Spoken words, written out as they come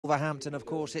Wolverhampton, of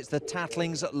course. It's the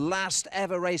Tatling's last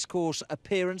ever racecourse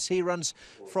appearance. He runs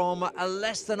from a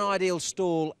less than ideal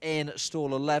stall in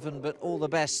stall 11, but all the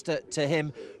best to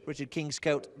him. Richard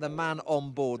Kingscote, the man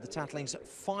on board. The Tatling's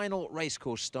final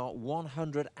racecourse start,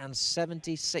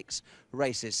 176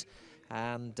 races.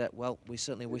 And, well, we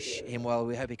certainly wish him well.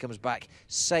 We hope he comes back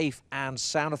safe and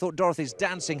sound. I thought Dorothy's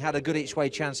Dancing had a good each-way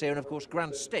chance here. And, of course,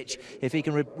 Grand Stitch, if he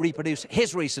can reproduce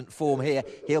his recent form here,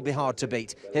 he'll be hard to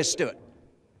beat. Here's Stuart.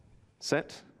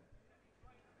 Set.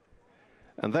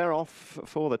 And they're off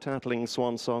for the Tatling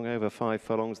Swansong over 5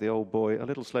 furlongs. The old boy a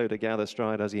little slow to gather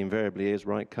stride, as he invariably is.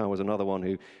 Right Car was another one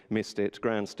who missed it.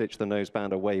 Grand Stitch, the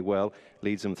noseband, away well.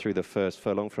 Leads them through the first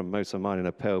furlong from Mosa Mine in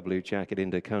a pale blue jacket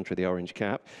into Country, the orange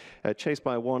cap. Chased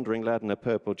by a Wandering Lad in a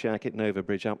purple jacket. Nova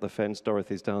Bridge up the fence.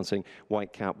 Dorothy's Dancing,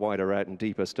 white cap, wider out and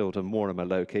deeper still to Mortimer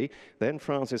Loki. Then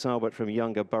Francis Albert from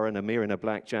Younger Borough, Namir in a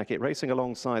black jacket. Racing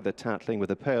alongside the Tatling with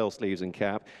the pale sleeves and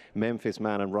cap. Memphis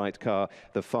Man and Right Car,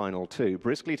 the final two.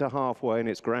 Briskly to halfway, and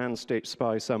it's Grand Stitch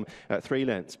by some 3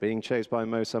 lengths, being chased by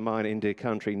Mosa Mine into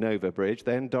Country, Nova Bridge.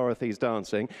 Then Dorothy's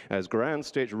Dancing, as Grand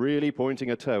Stitch really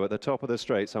pointing a toe at the top of the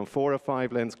straight, some 4 or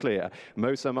 5 lengths clear.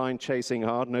 Mosa Mine chasing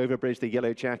hard. Nova Bridge, the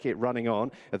yellow jacket, running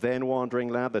on. Then Wandering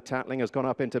Lad, the Tatling, has gone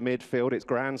up into midfield. It's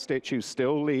Grand Stitch who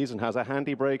still leads and has a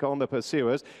handy break on the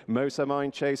pursuers. Mosa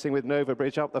Mine chasing with Nova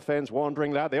Bridge up the fence.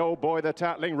 Wandering Lad, the old boy, the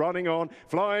Tatling, running on,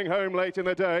 flying home late in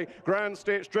the day. Grand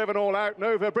Stitch driven all out.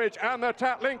 Nova Bridge and the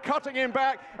Tatling cutting him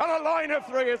back, and a line of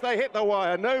 3 as they hit the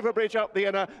wire. Nova Bridge up the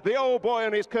inner, the old boy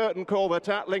and his curtain call, the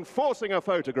Tatling forcing a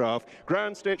photograph.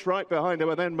 Grand Stitch right behind him,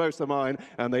 and then Mosa Mine,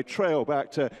 and they trail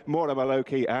back to Mortimer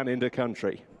Loki and into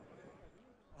Country.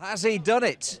 Has he done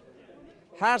it?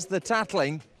 Has the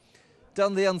Tatling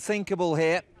done the unthinkable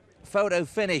here? Photo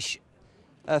finish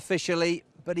officially,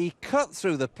 but he cut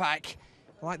through the pack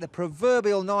like the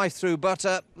proverbial knife through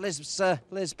butter.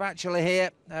 Liz Batchelor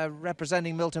here,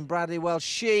 representing Milton Bradley. Well,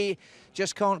 she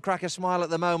just can't crack a smile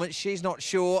at the moment. She's not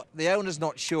sure. The owner's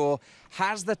not sure.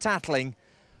 Has the Tatling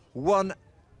won?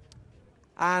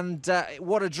 And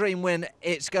what a dream win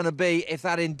it's going to be if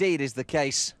that indeed is the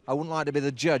case. I wouldn't like to be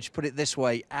the judge, put it this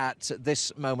way, at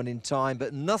this moment in time.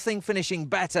 But nothing finishing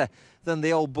better than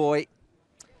the old boy.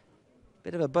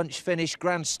 Bit of a bunch finish,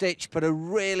 Grand Stitch, but a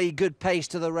really good pace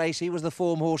to the race. He was the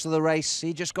form horse of the race.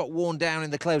 He just got worn down in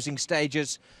the closing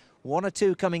stages. 1 or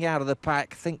 2 coming out of the pack.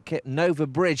 I think Nova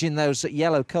Bridge in those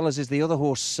yellow colours is the other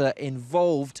horse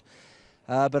involved.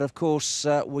 But, of course,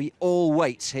 we all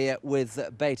wait here with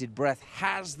bated breath.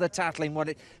 Has the Tatling won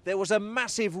it? There was a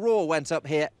massive roar went up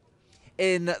here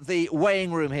in the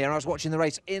weighing room here. I was watching the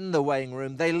race in the weighing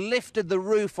room. They lifted the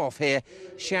roof off here,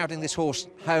 shouting this horse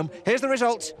home. Here's the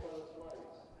result.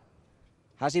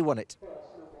 Has he won it?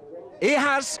 He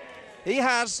has. He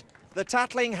has. The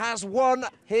Tatling has won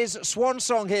his swan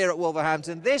song here at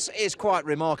Wolverhampton. This is quite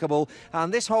remarkable,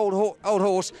 and this old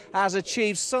horse has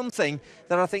achieved something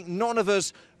that I think none of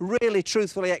us really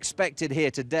truthfully expected here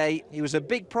today. He was a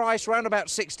big price, round about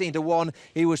 16 to 1.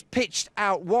 He was pitched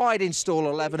out wide in stall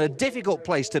 11, a difficult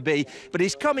place to be, but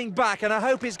he's coming back, and I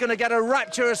hope he's going to get a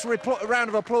rapturous round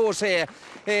of applause here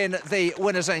in the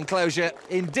winner's enclosure.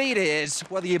 Indeed he is,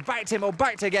 whether you backed him or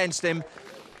backed against him.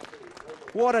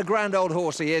 What a grand old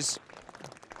horse he is.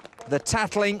 The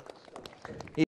Tatling